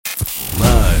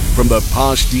from the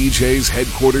POSH DJs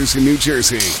headquarters in New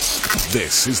Jersey.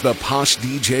 This is the POSH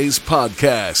DJs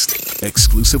podcast,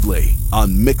 exclusively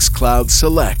on Mixcloud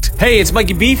Select. Hey, it's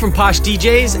Mikey B from POSH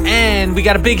DJs, and we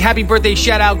got a big happy birthday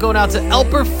shout out going out to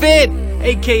Elper Fit,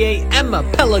 aka Emma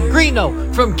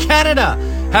Pellegrino from Canada.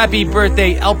 Happy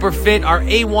birthday, Elper Fit, our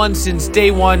A1 since day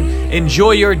one.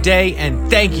 Enjoy your day, and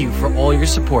thank you for all your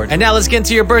support. And now let's get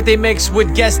into your birthday mix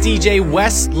with guest DJ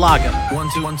Wes Laga. 1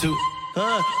 2 1 2.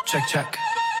 Check check.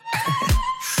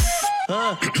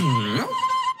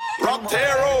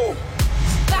 Rockero.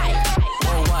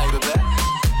 Worldwide with that.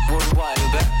 Worldwide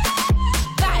with that.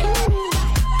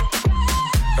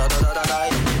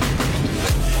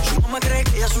 Su mamá cree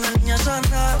que ella es una niña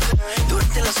sana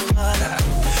durante la semana,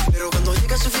 pero cuando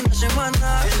llega su fin de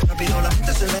semana, rápido la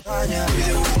mente se le daña.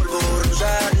 Pide un polvo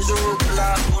rosa de su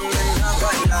la ponen a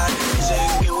bailar.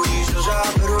 Dicen que juiciosa,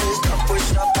 pero está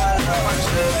puesta para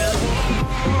amarse.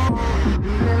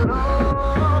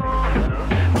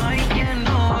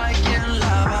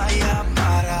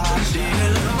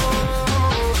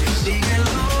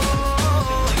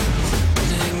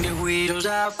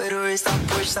 Pero está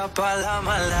puesta para la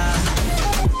maldad.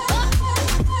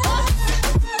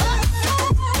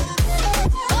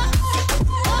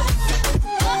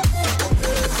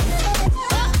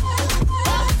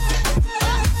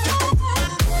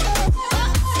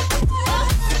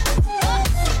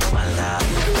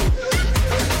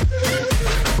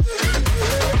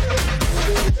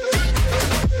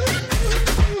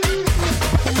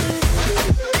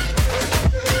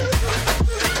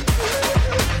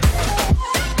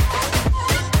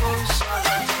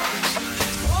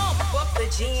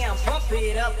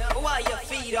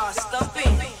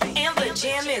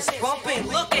 Bumping,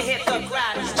 look ahead, the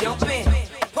crowd is jumping.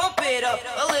 Pump it up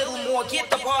a little more, get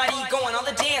the party going on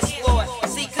the dance floor.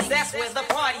 See, cause that's where the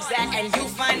party's at, and you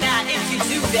find out if you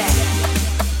do that.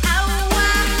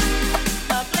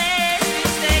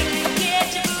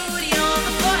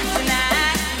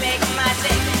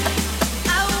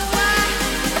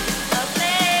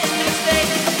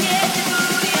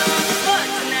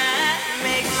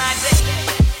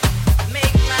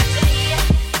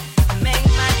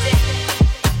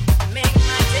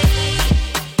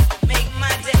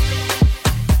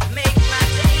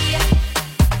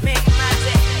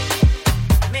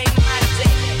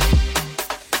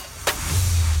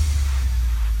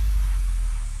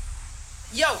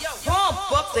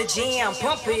 Jam,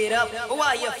 pump it up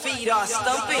while your feet are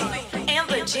stumping, and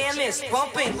the jam is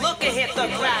bumping. Look ahead, the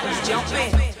crowd is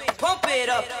jumping. Pump it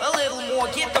up a little more,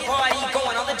 get the party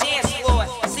going on the dance floor.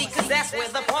 See, cause that's where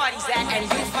the party's at, and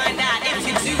you find out if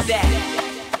you do that.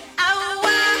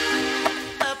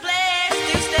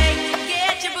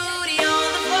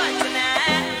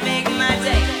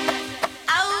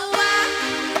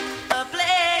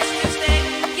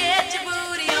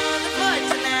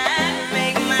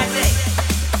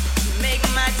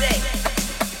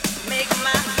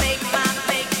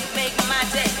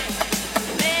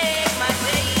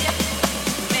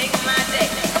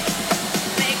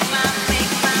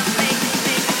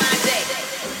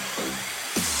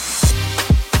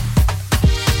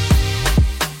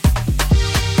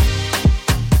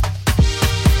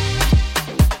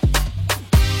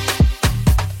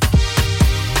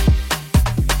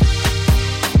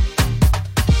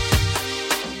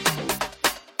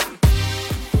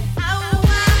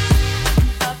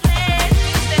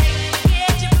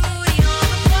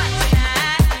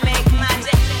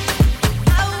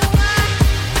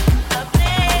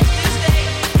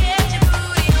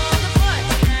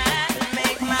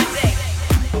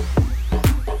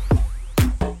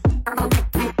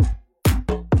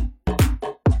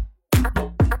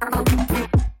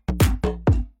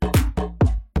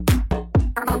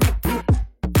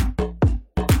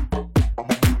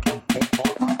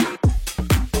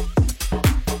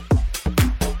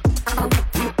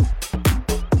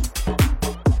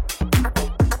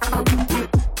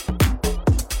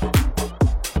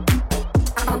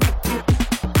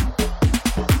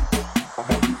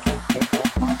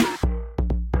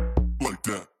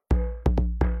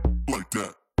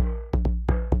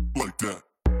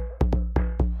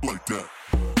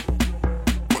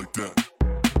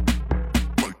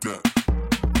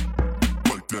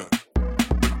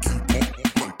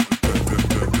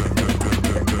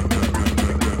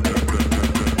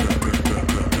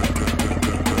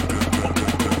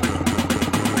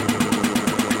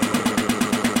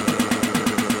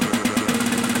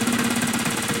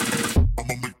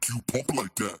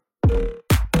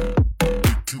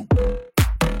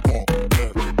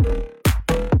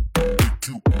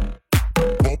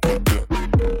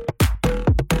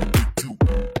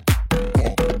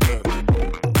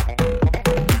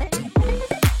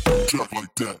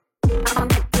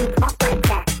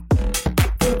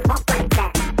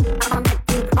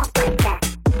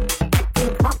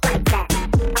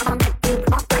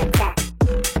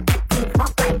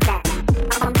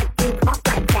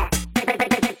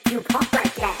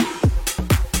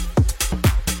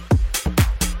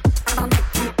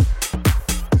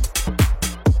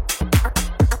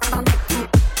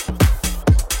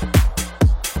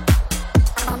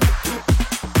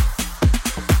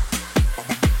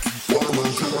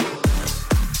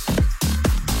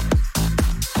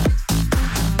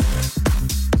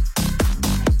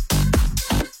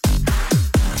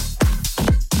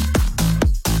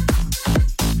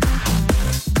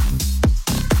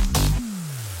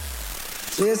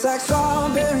 Tastes like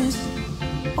strawberries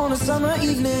on a summer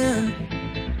evening,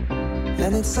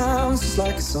 and it sounds just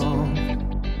like a song.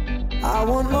 I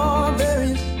want more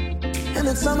berries and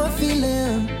that summer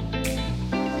feeling.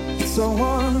 It's so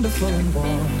wonderful and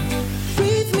warm.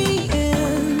 Breathe me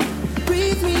in,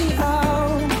 breathe me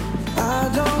out. I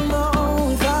don't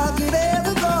know if I could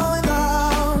ever go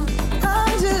without.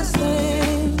 I'm just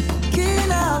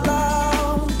thinking out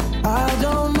loud. I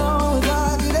don't know if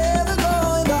I could ever go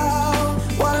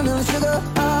without. Watermelon sugar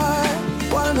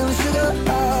high, watermelon sugar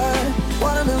high,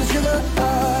 watermelon sugar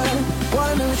high,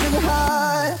 watermelon sugar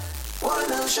high,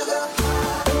 watermelon sugar high.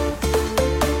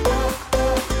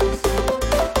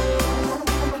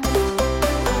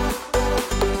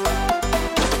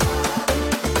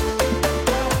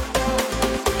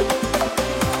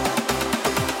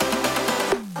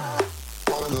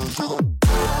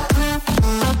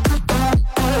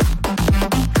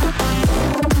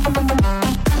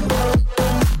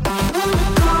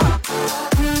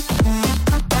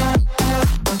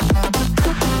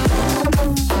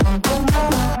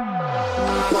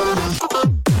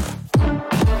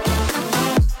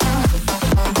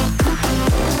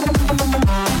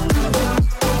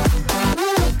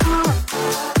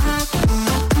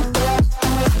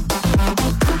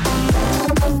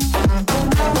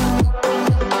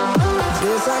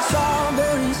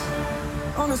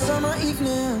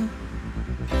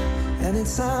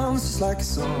 Like a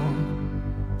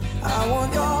song. I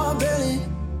want your belly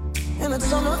and that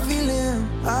summer feeling.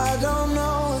 I don't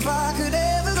know if I could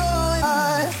ever go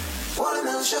high.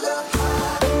 Watermelon sugar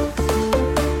high.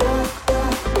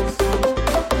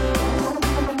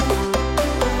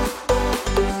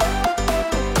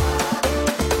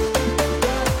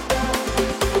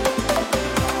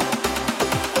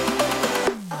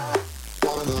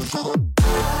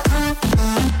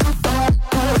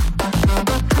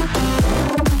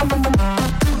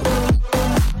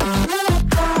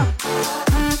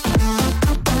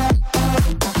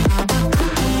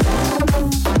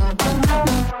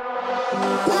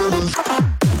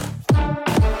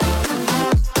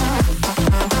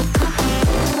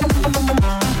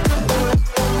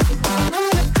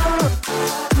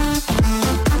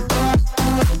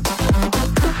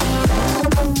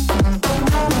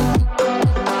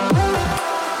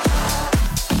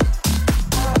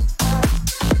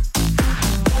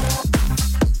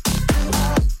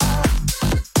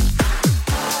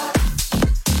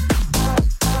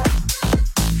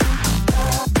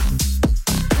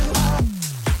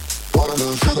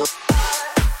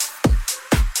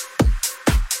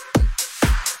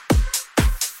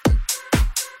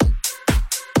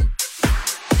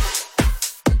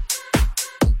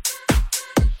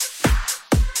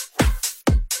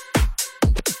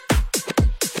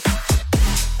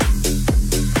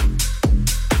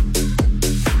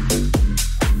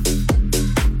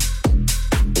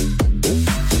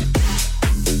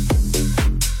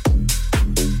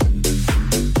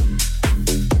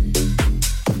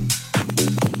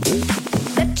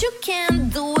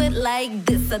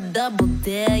 A double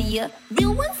dare ya.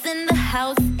 Real ones in the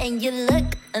house and you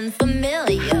look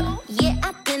unfamiliar. Yeah,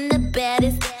 I've been the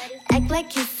baddest. Act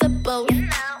like you're supposed.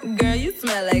 Girl, you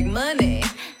smell like money.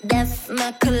 That's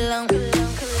my cologne.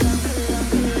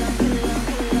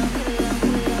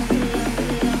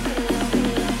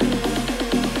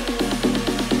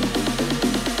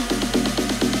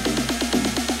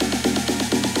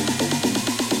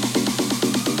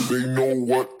 They know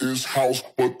what is house,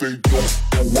 but they don't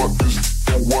know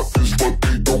what is what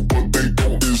they don't, what they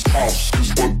don't is house. Is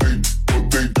what they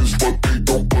is what they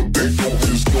don't, what they don't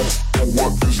is don't know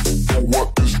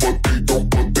what is what they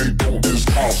don't, what they don't is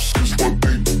house. Is what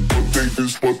they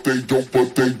is what they don't,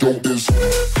 what they don't is.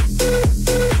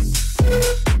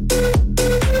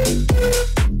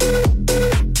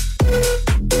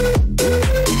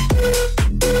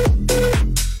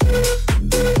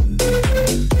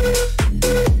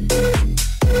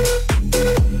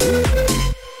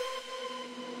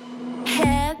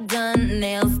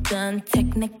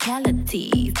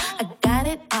 Technicalities, I got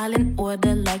it all in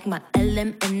order like my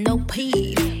LMNOP.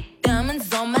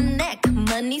 Diamonds on my neck,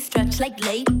 money stretched like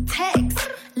latex.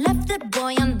 Left that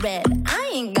boy on red,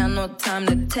 I ain't got no time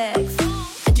to text.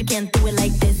 But you can't do it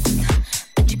like this,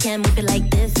 but you can't move it like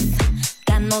this.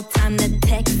 Got no time to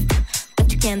text,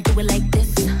 but you can't do it like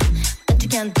this, but you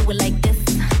can't do it like this,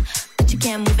 but you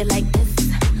can't move it like this.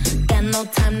 Got no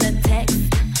time to text,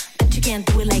 but you can't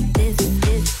do it like this.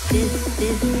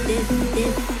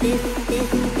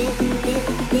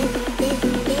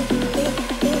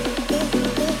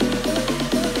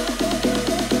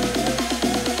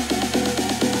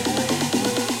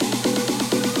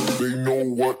 They know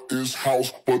what is is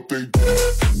house, but they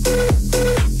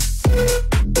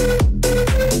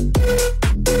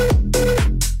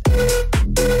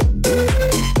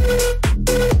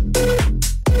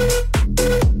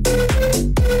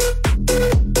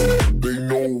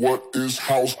know what is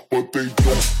house, but they don't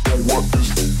know what is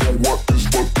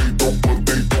what they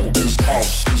don't is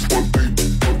house is what they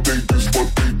is what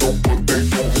they don't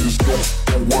is don't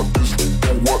know what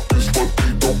is what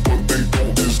they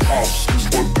don't is house is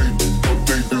what they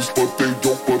is what they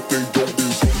don't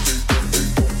is.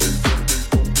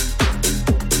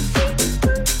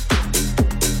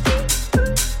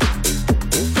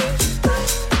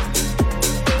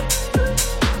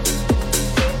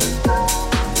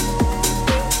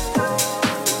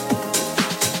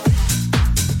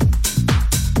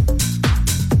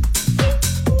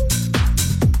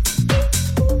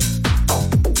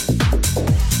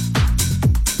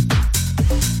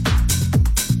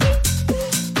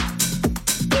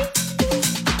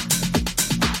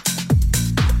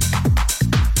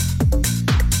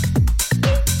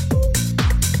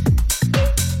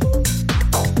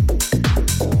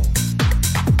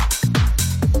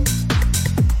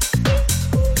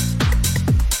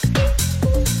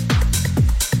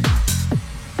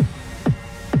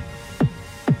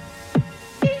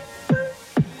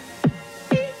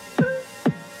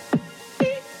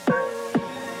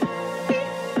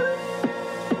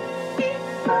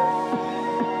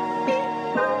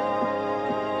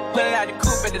 Pulling out the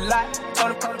coupe at the lot, on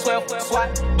the 12 swat,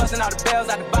 busting all the bells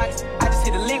out the box. I just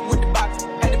hit a lick with the box,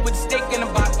 had to put the stick in the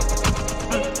box.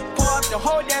 Pour up the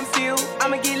whole damn field,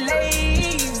 I'ma get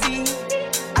lazy.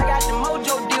 I got the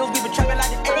mojo deals, we been trapping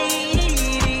like the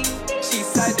 80s. She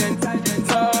sudden,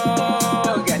 so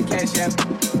got the cash out,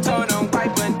 told on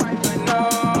white bun, no,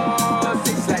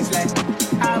 6//.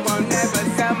 I won't never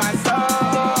sell my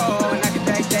soul, and I can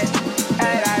take that,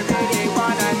 and I really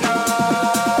wanna know.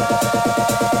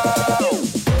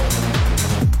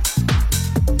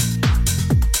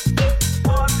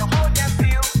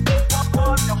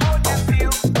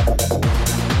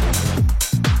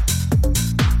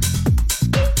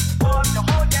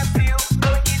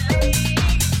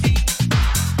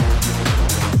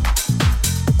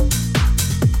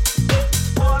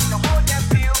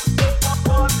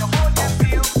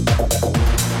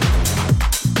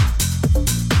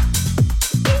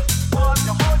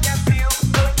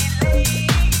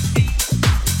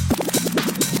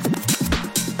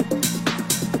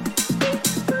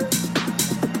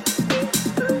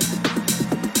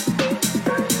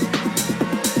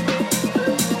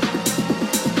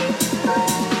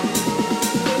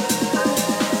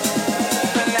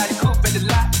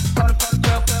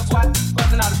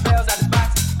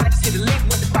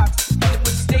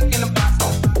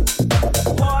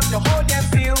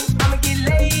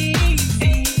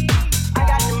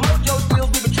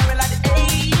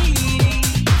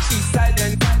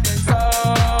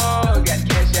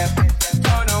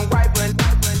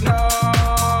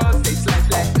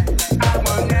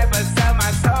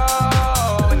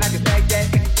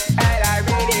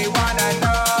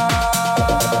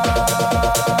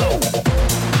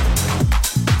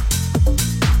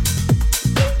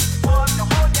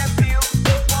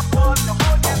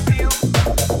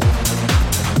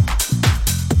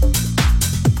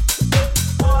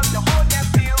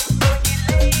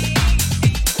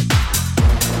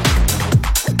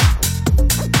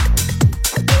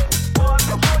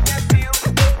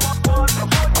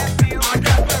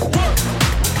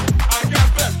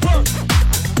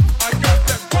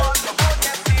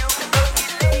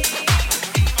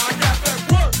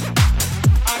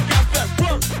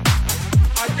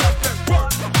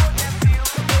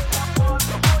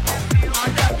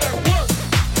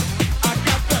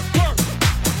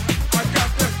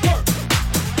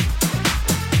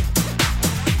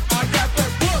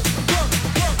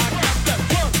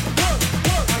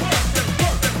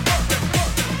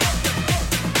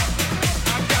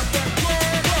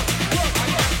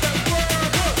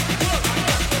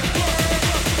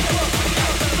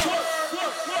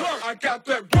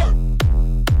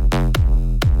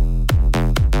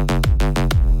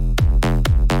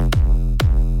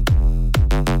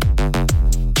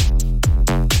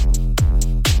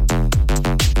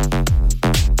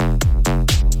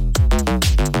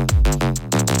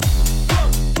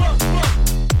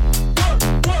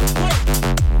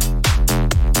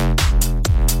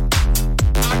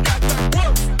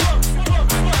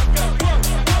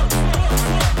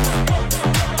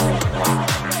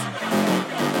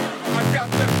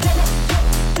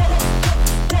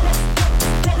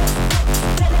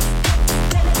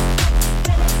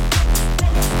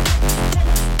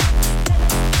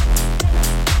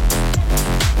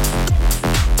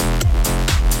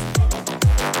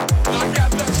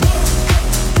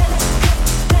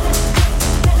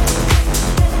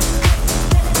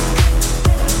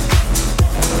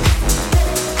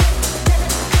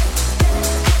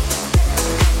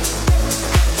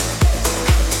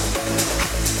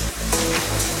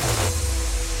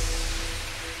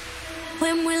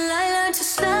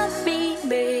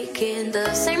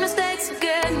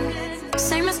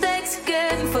 mistakes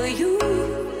again for you?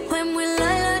 When will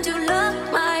I learn to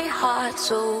love my heart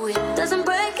so it doesn't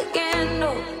break again?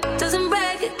 No, doesn't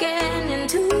break again in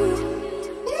two.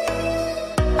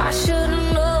 I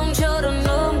should've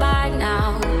known by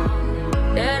now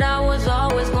that I was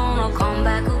always gonna come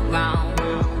back around.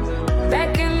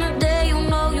 Back in the day, you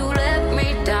know you let me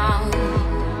down.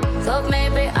 Thought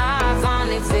maybe I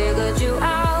finally figured you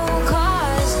out.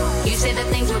 Cause you said that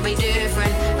things would be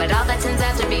different, but all that turns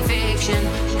out to be fiction.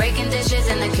 Breaking dishes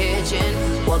in the kitchen,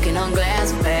 walking on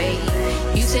glass, babe.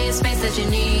 You say it's space that you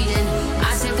need, and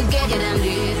I said forget it, I'm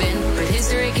leaving. But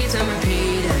history keeps on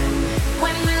repeating.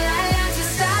 When will I learn to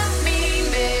stop me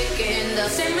making the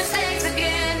same mistakes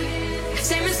again?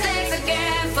 Same mistakes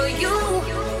again for you.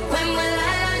 When will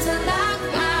I learn to lock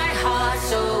my heart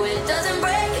so it doesn't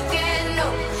break again? No,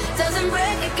 doesn't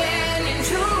break again in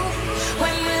two.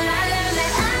 When will I learn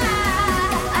that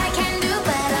I can do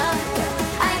better?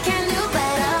 I can do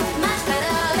better, much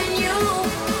better than you.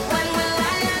 When will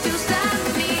I learn to stop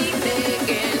me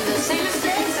making the same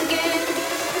mistakes again?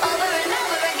 Over and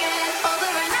over again, over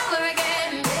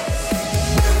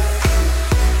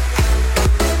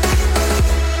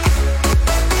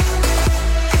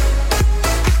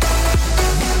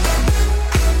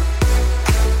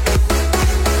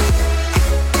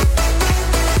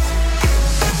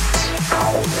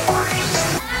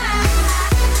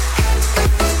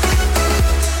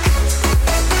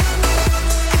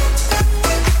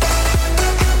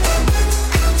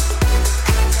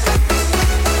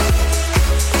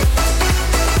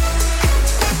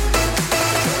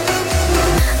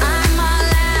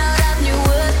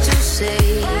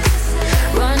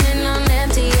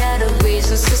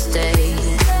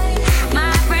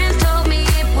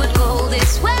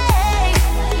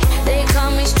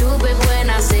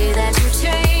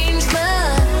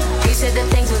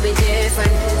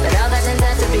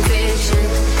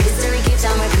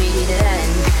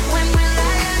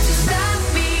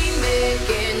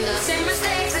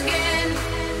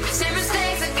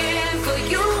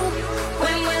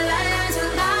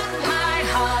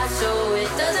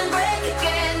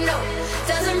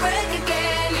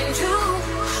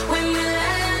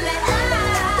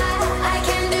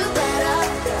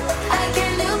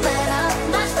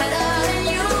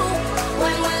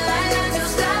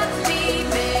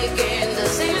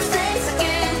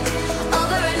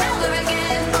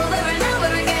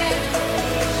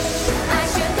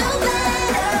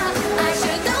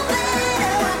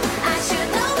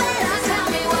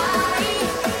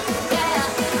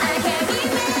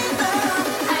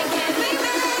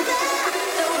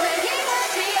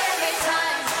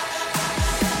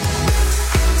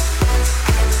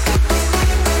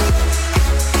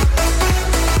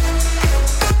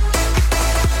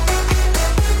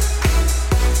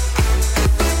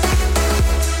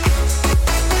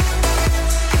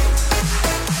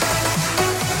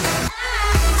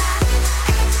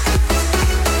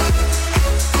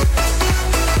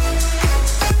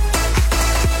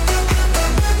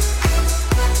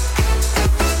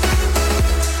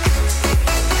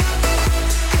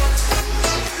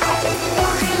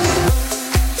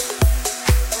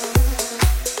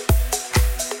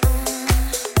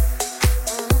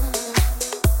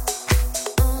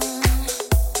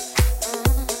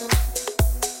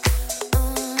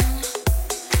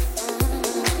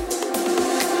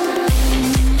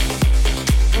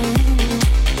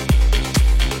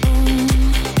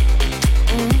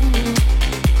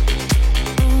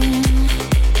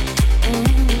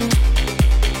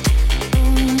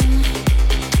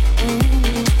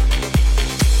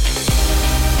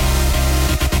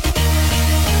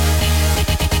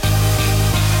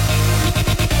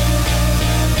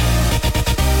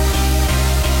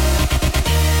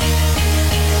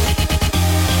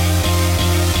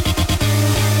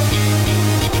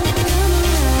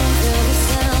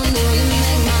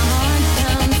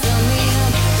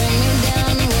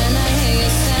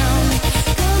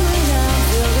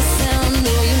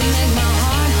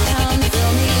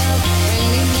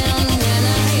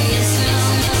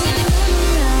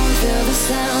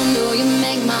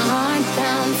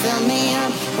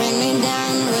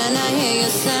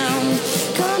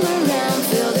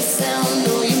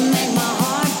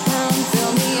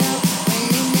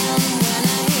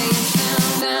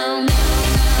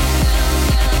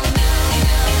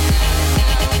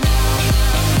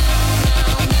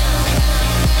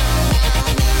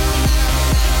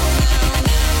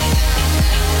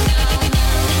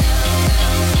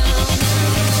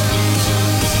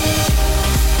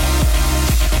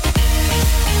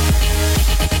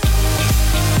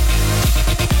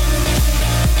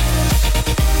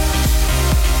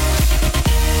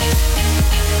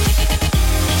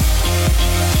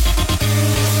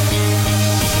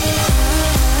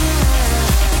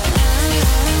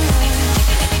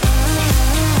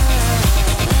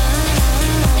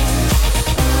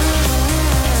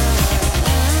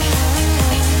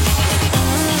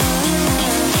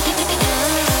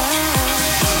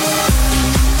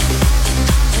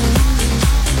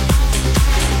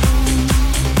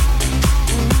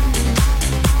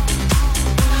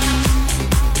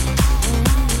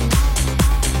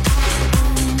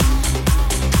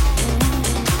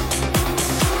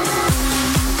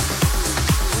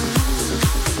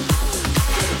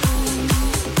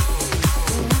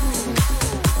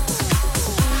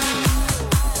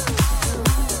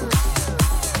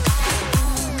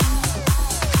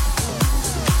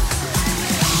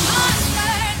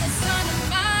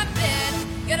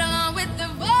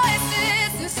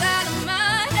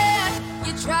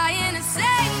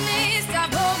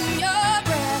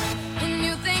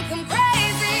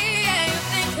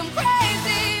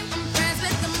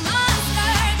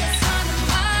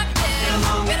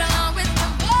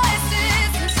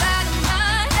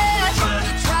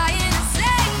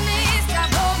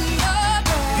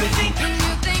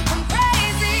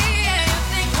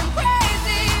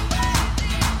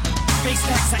Face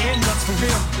facts, I am nuts for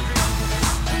real.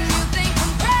 You think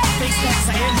I'm crazy. Face facts,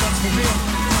 I am nuts for real.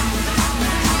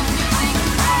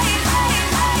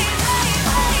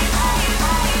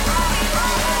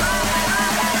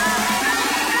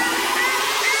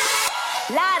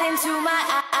 Light into my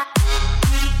eye.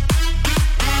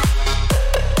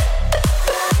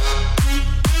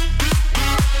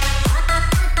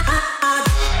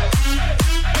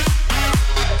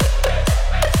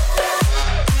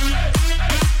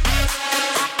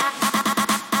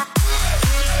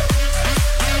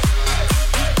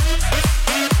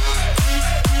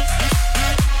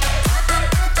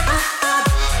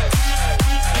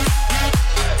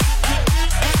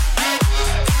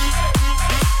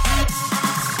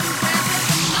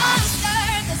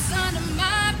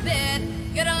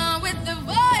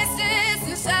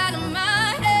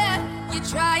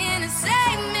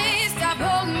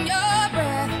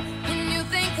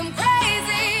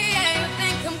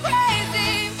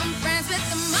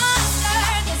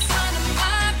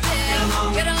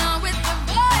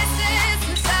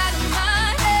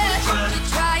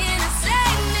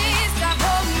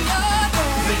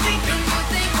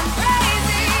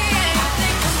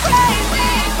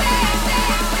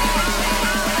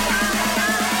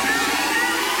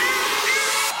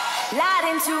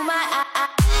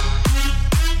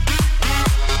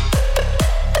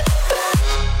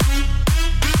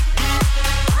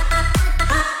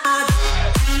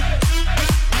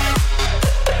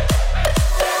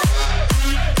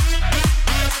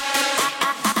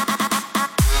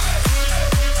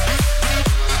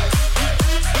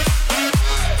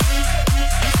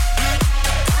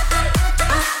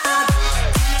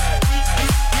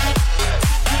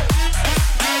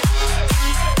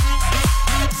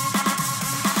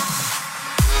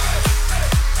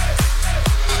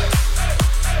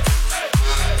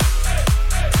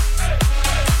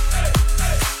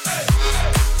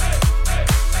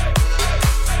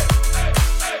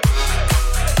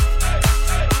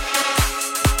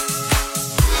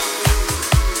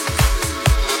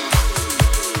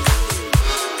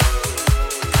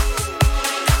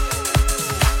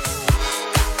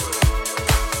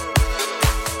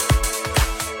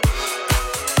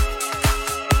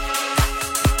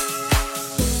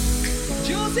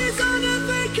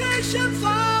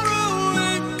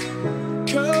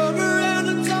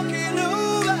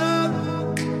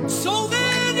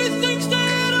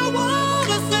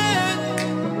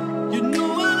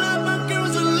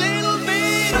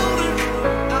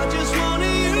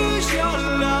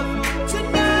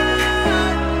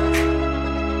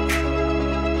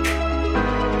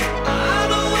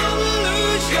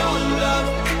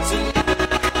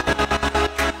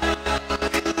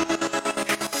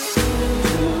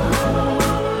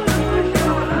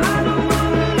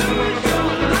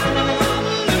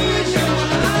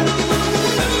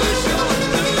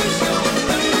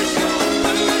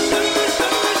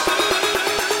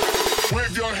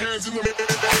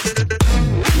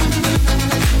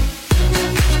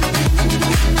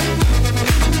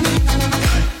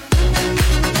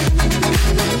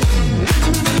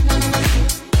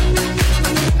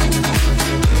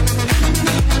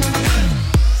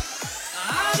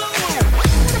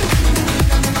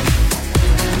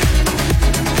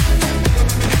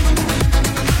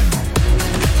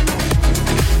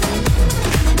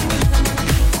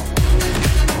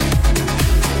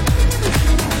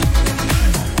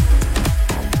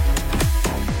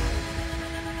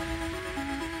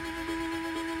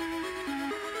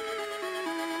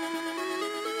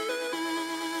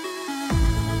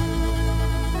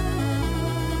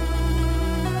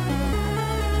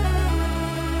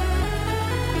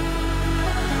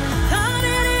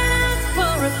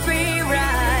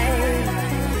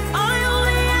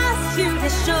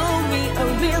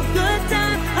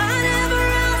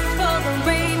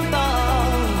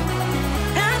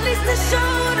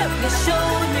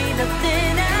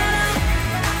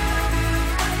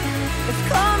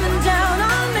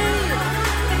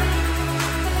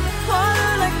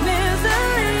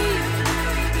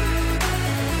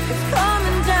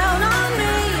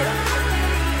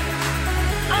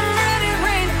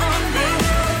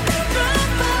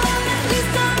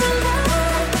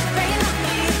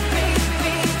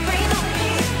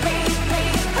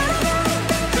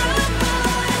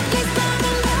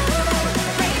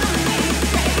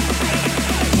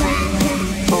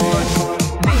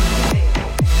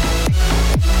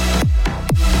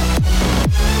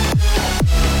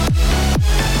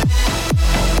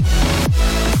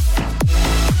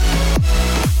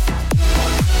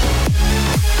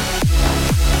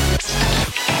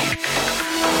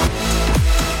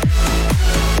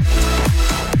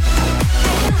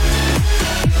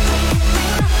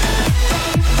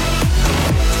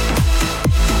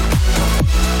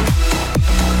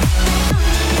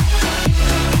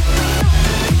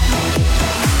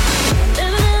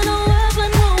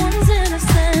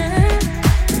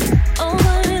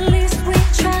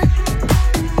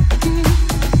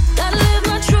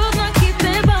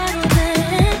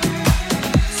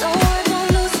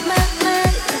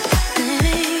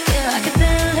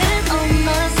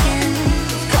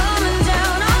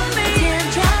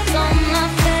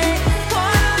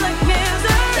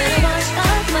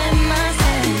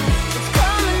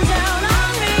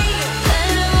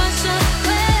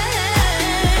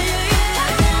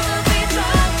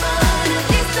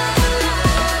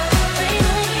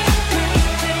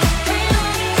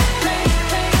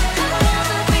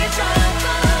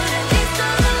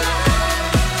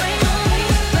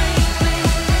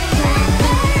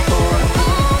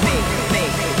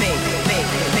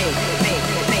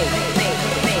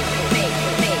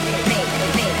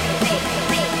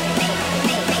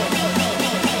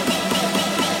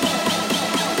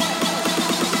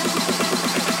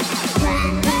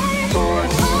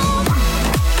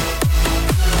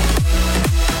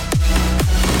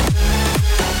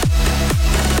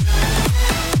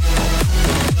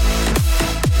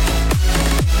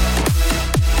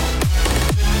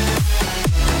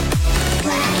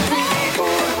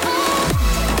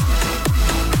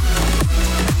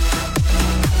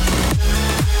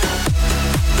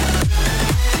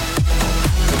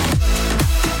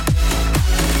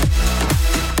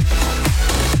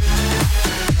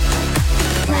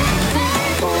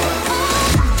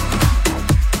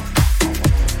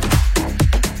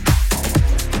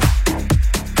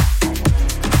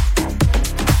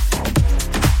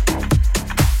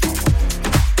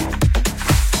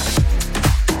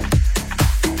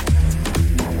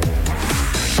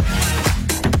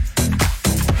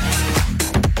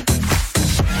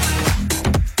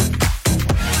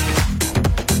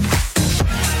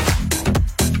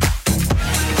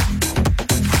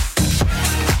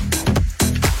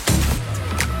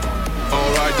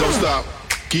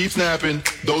 Keep snapping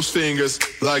those fingers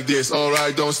like this.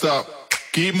 Alright, don't stop.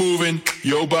 Keep moving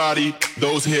your body,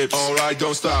 those hips. Alright,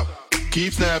 don't stop.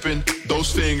 Keep snapping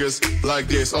those fingers like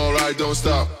this. Alright, don't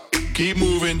stop. Keep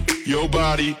moving your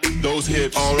body, those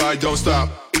hips. Alright, don't stop.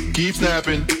 Keep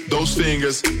snapping those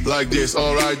fingers like this.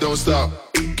 Alright, don't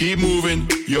stop. Keep moving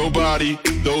your body,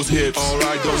 those hips.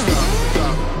 Alright, don't stop.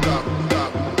 Stop, stop,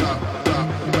 stop, stop, stop,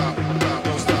 stop, stop.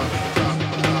 Don't stop.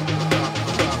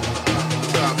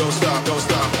 Stop, don't stop, don't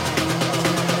stop.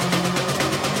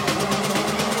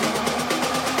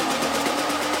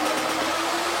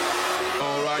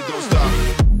 Alright, don't stop.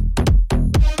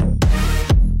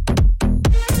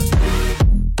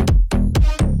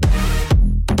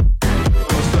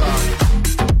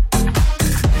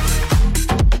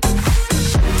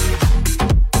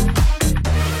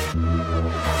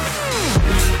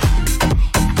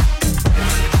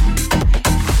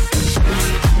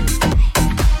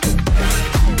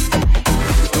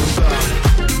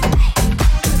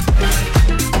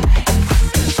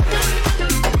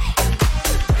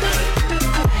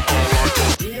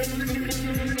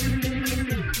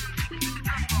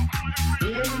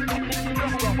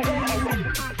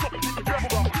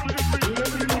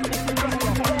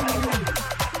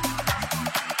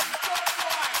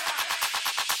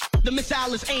 The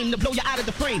missile is aimed to blow you out of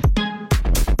the frame.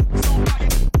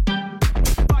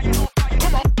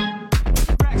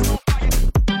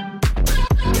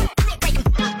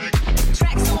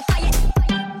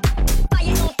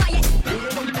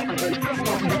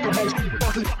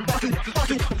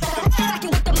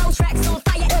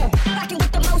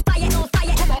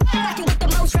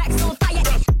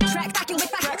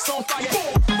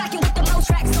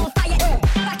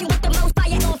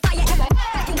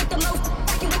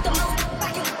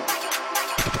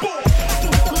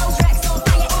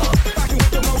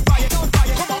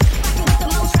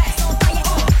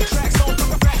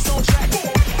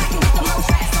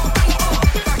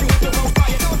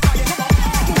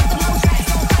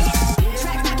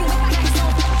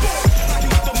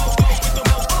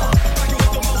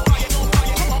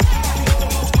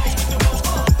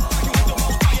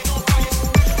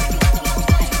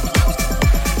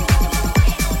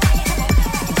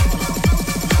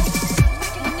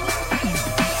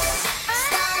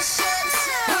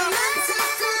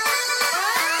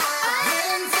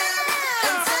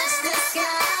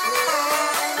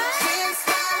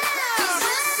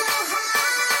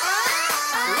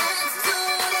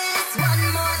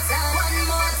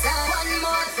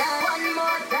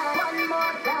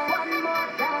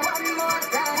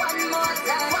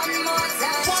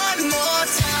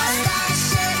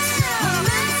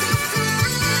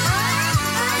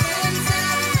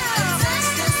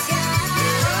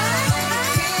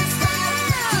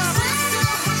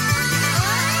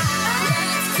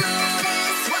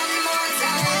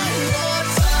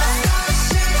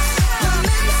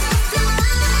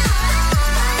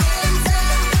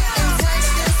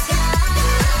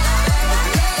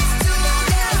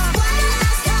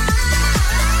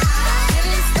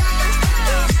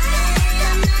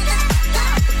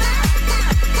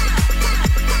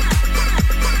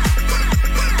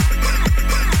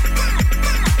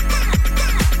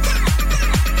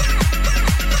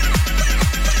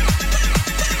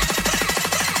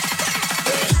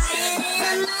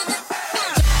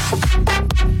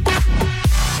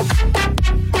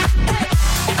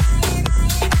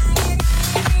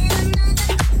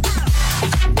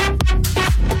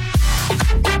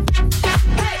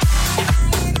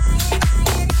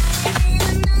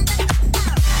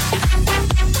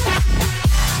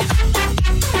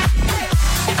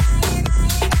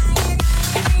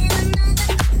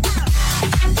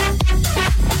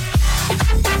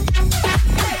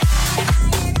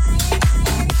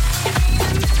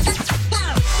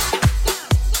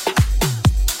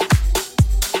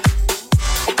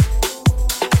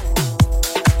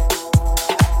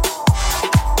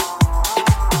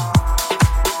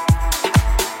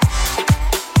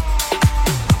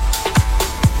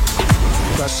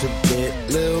 Crush a bit,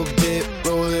 little bit,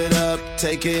 roll it up,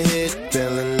 take a hit,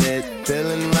 feeling lit,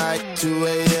 feeling right, 2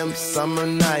 a.m. summer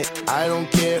night, I don't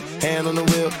care, hand on the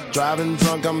wheel, driving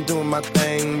drunk, I'm doing my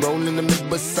thing, rolling the mid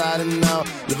beside and out,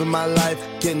 living my life,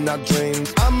 getting our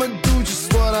dreams. I'ma do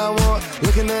just what I want,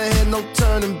 looking ahead, no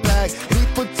turning back.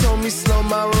 People told me slow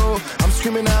my roll, I'm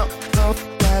screaming out, fuck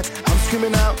that, I'm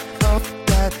screaming out, fuck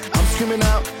that, I'm screaming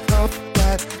out, fuck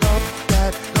that, fuck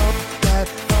that, fuck that,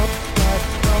 fuck that,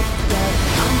 fuck that.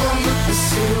 I'm gonna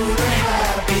pursue the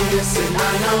happiness, and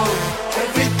I know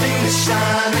everything that's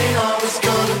shining always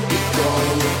gonna be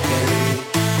golden.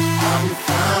 I'm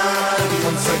fine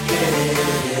once I get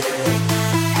it,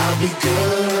 I'll be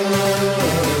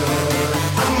good.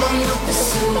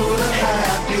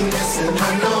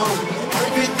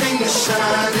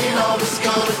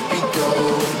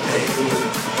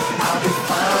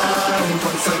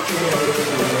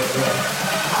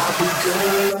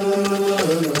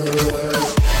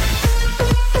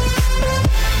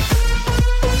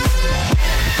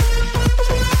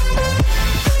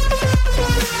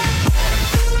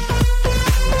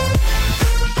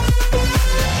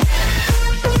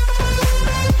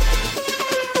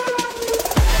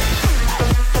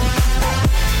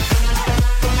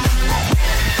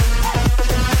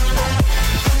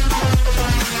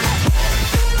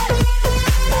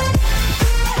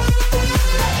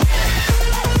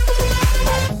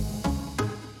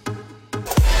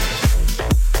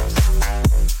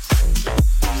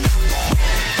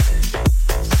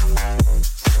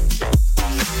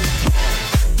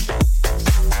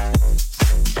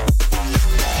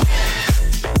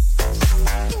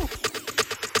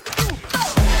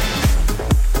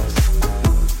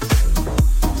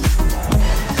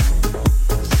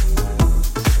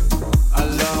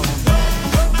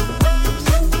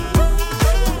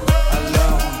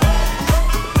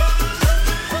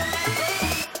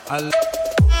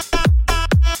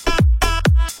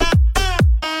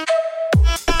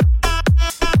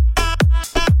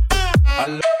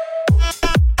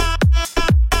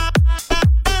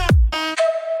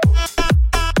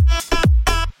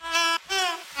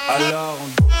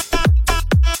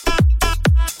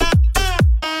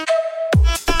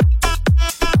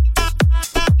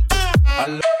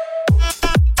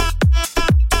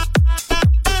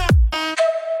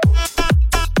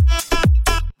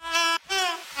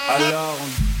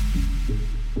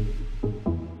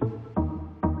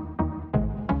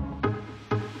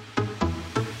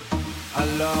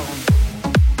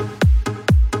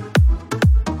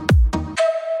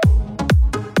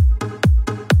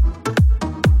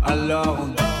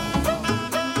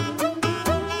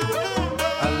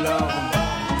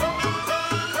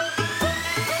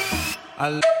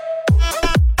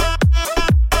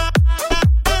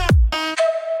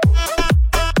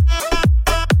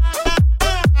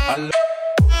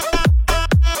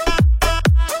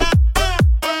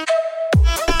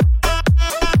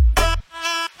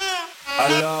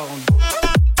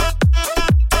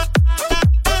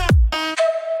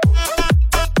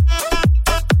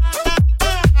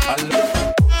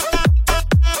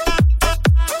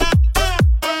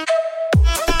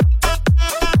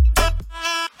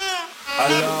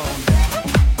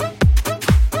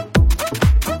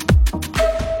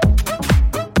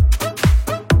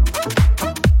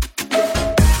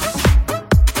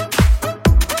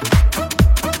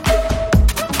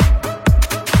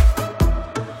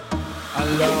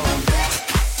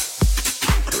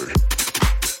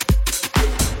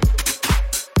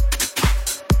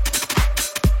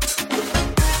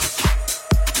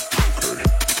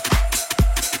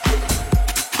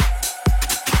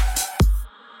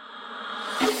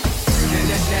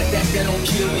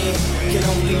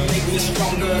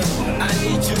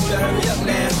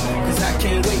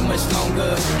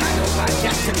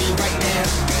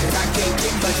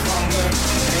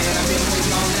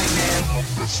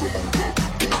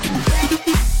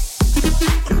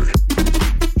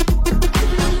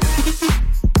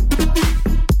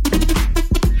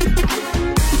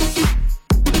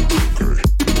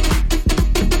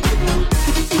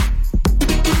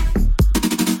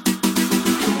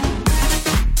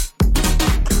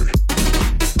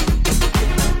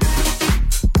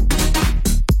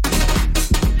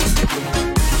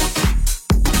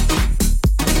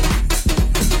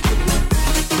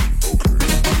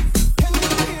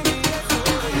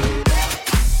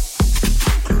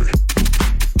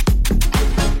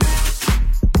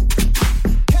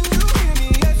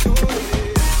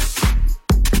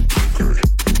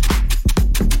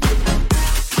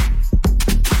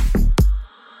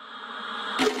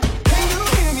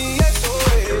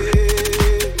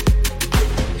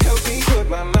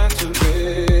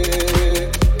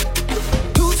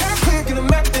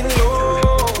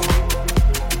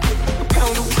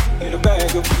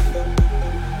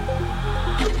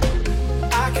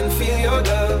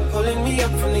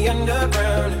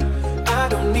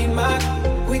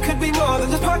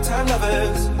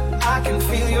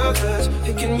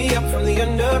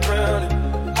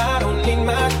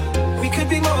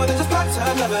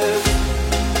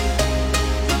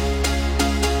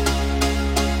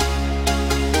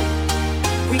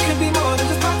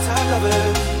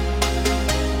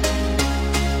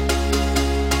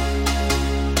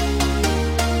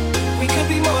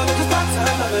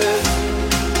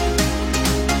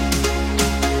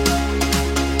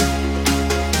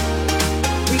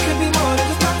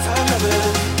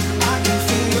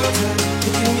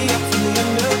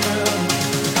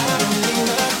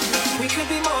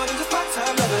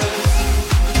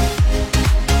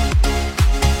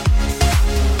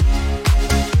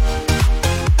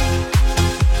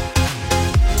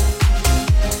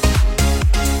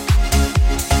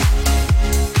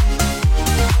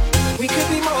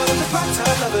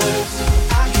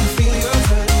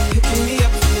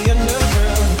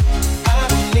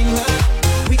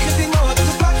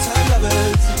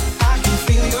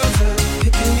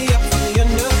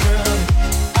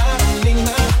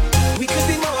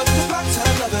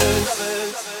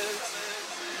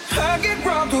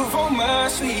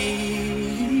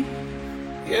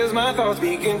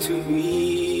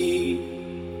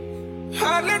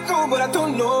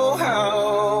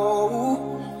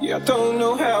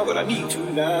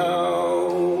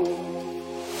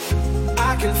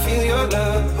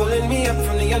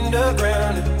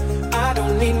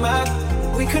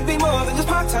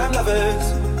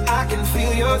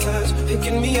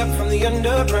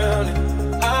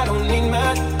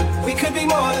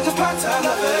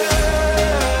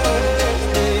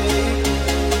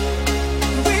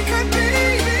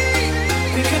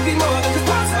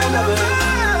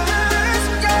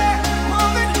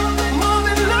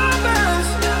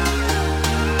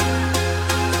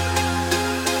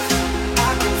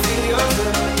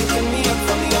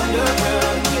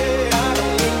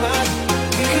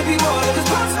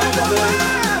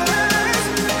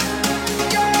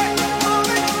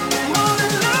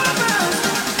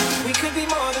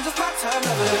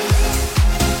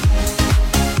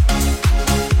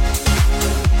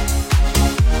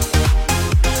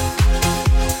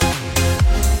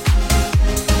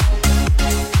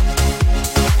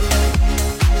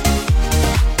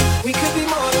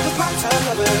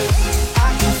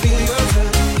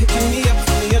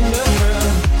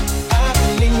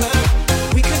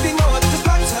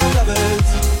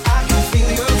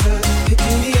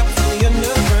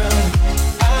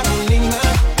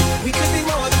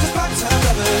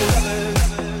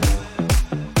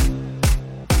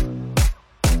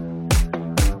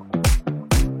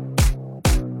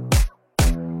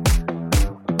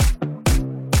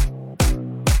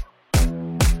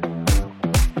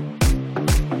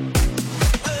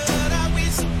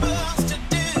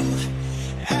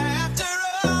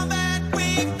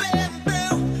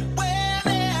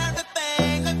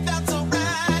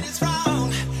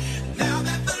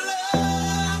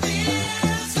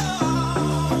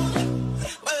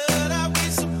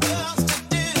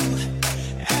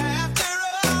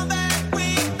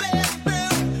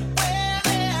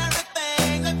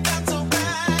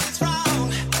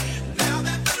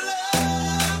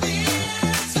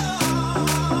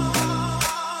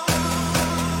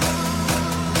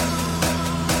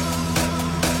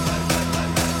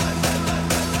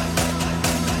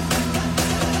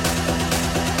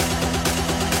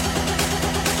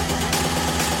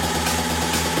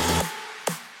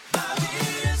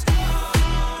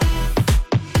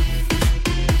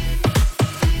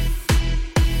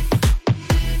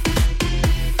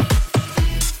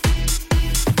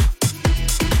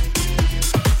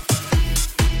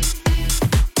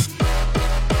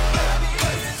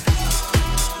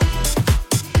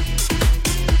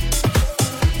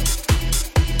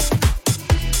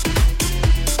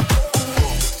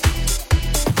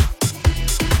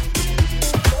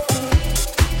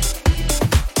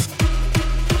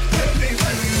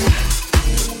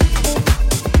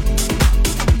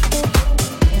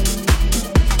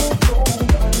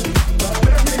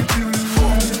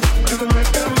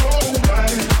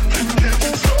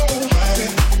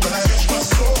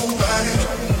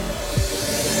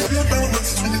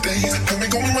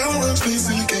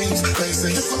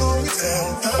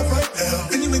 have right now.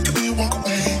 Then you make me walk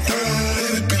away. Girl,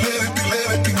 let it be, let it be, let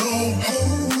it be known.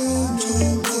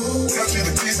 Touching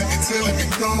and teasing me, telling me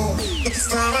no. But this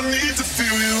time I need to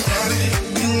feel you. Body,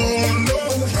 you won't know.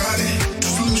 Body,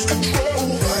 just lose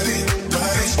control. Body,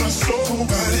 taste my soul.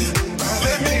 Body,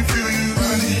 let me feel you.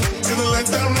 Body, till the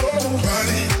lights down low.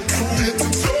 Body, from head to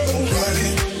toe. Body,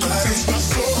 taste my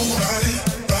soul. Body,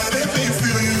 let me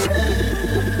feel you.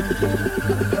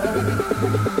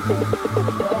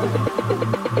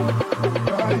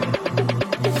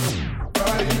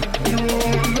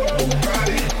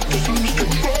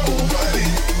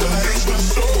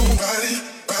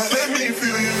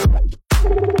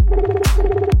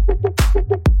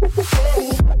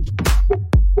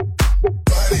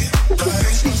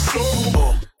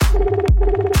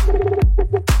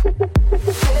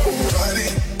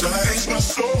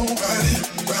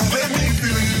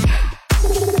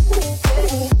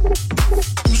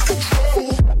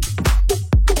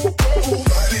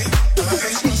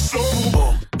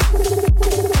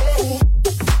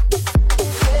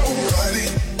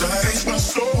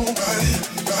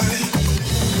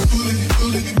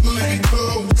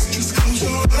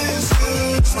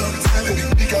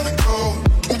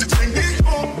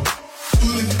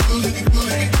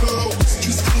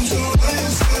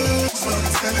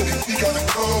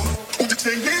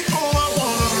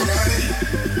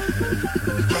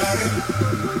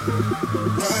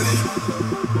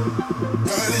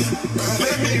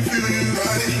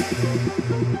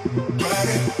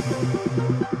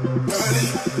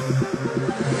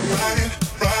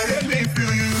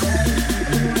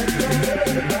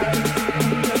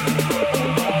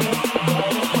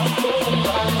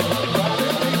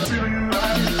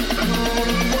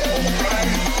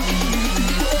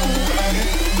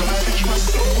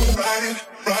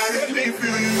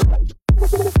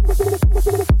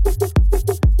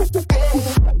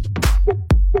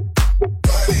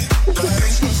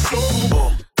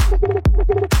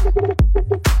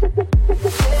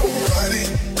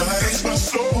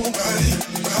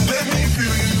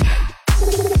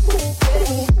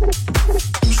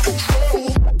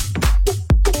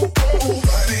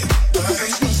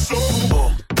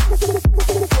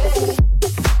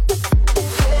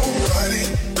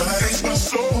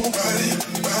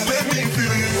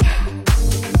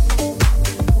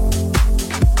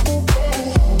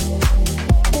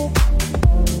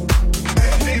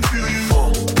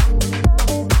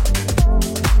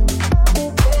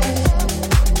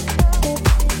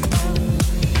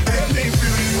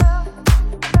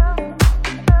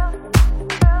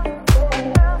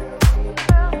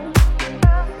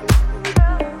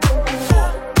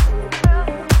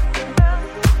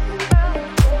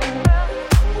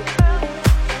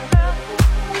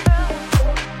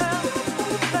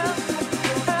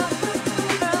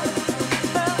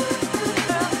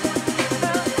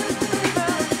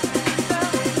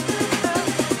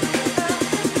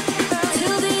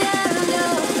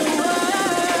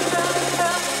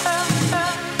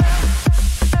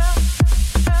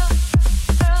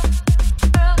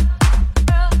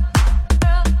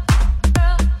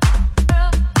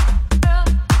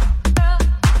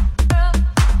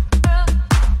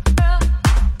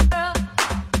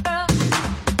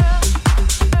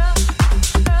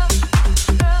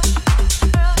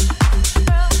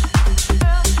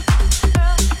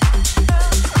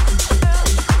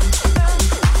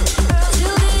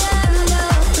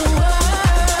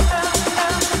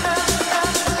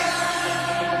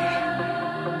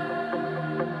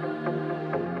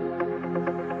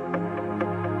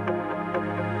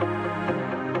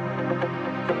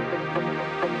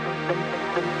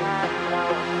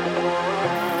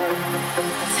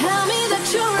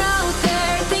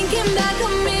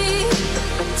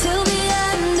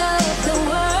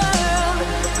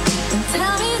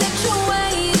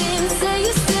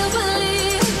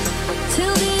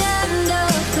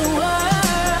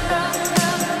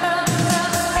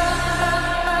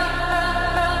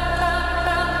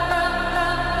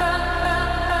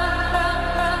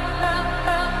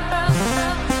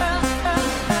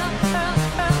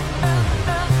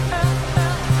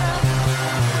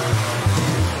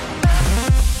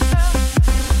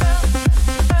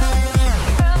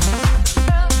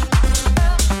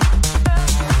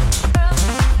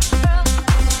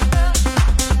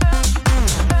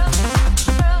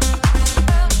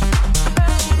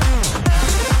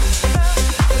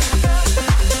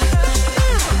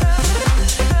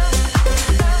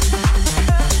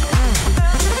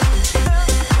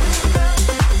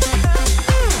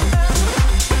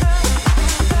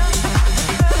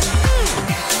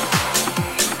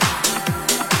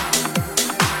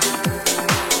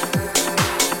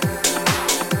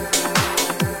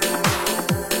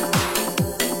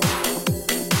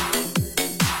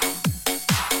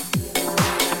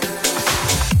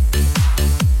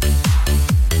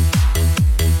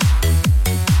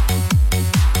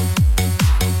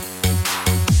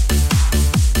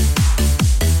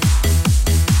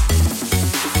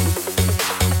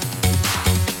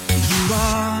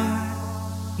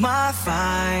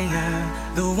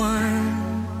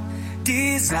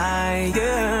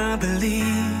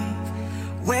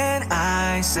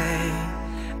 I say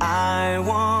I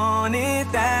want it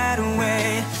that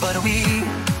way, but we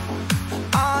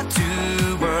are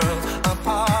two worlds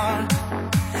apart.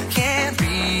 Can't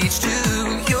reach to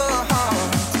your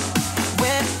heart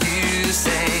when you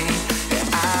say that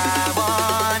I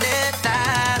want it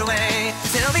that way.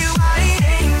 Tell me why it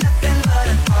ain't nothing but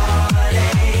a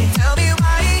heartache. Tell me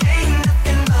why it ain't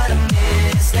nothing but a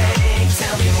mistake.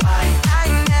 Tell me why I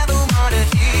never wanna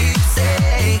hear you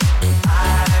say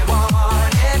I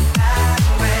want it that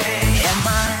way. Am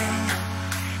I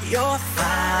your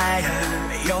fire,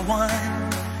 your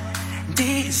one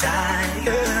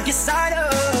desire? Yes, I know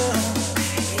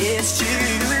it's too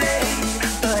late,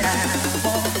 but I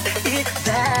want it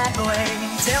that way.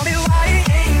 Tell me why it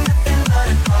ain't nothing but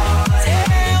a heartache.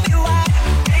 Tell me why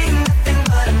it ain't nothing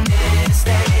but a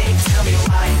mistake. Tell me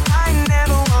why I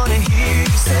never wanna hear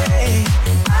you say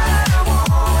I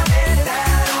want it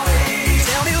that way.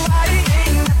 Tell me why it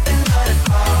ain't nothing but a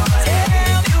heartache.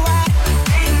 Tell me why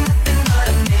it ain't nothing but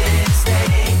a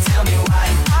mistake. Tell me why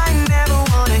I never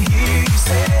wanna hear you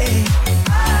say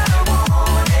I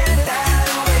want it that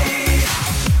way.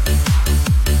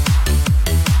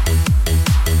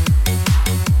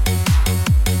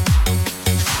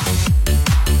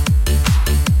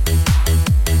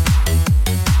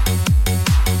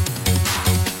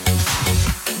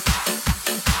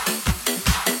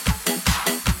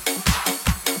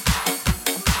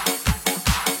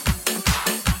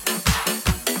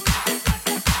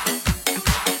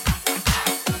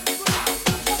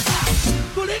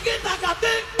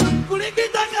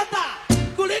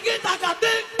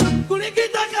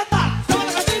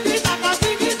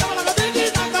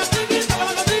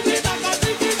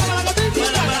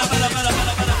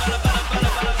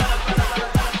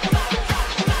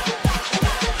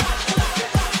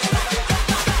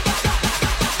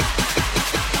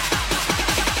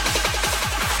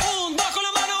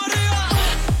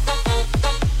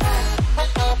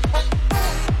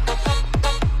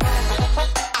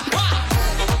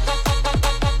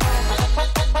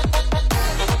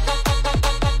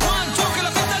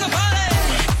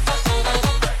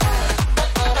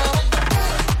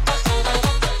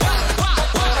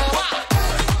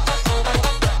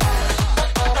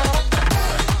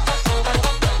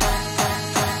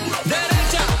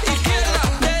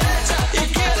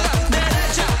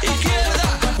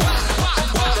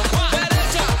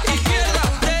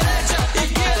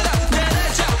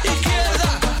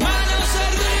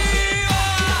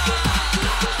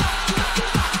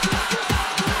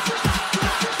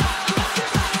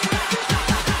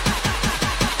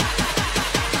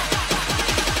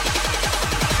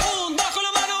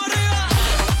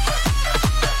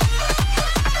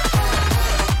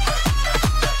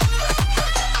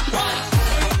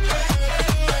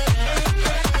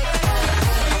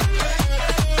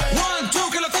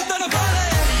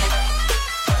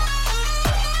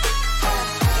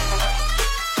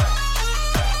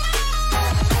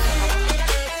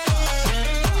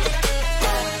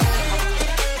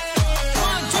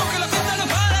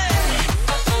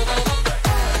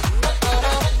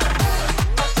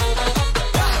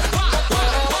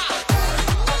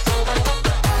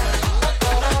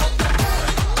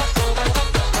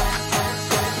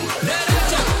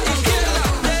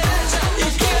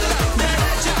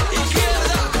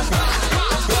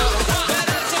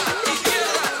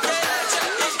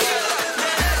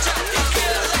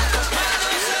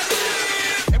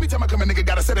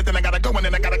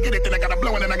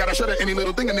 Any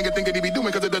little thing a nigga think that he be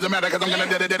doing, cause it doesn't matter, cause I'm gonna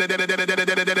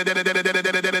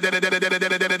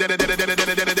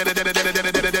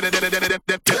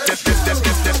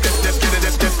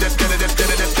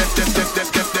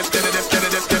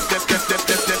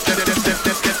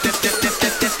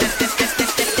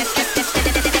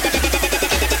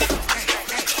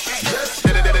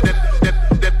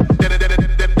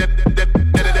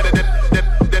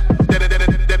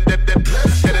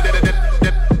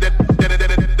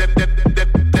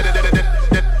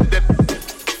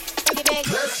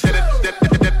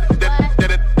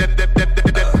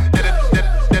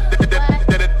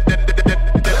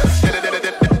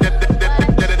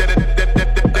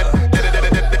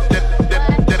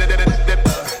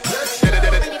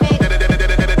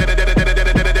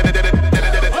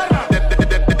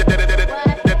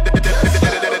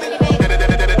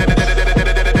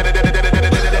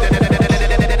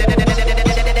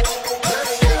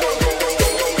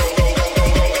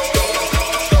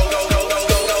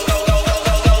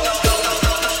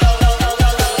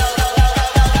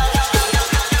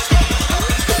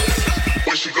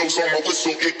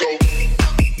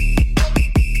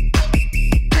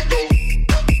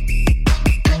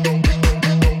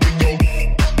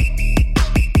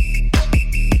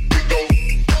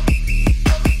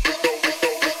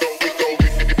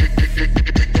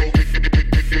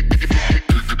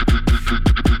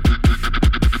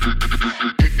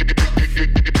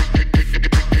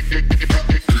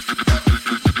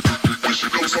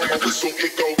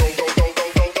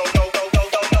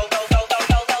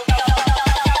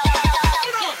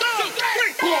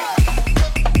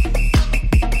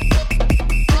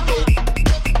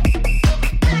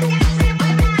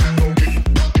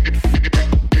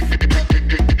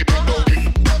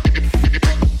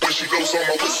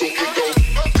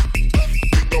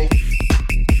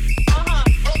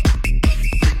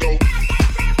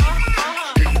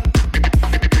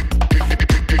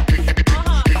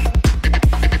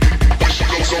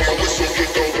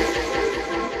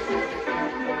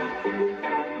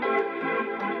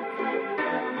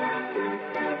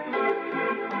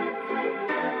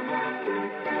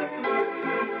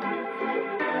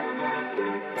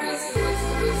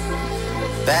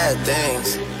bad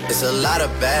things. It's a lot of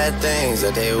bad things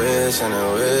that they wish and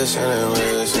they wish and they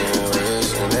wish and they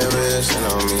wish and they wishing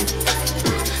on me.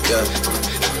 Yeah.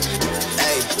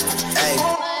 Hey, hey.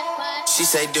 She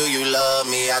say, do you love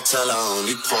me? I tell her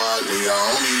only partly. I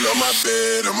only love my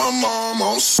bed and my mom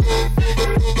on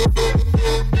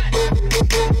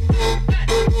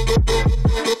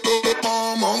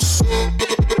mom on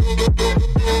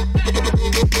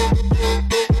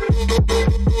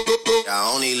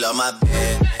I only love my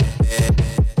bed.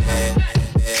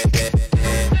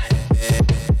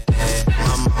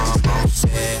 My mom on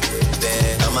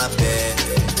bed, love my bed.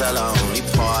 Tell her only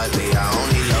partly. I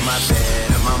only love my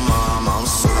bed and my mom on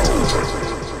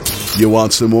You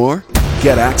want some more?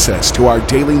 Get access to our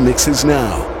daily mixes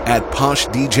now at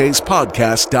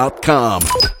POSHDJspodcast.com.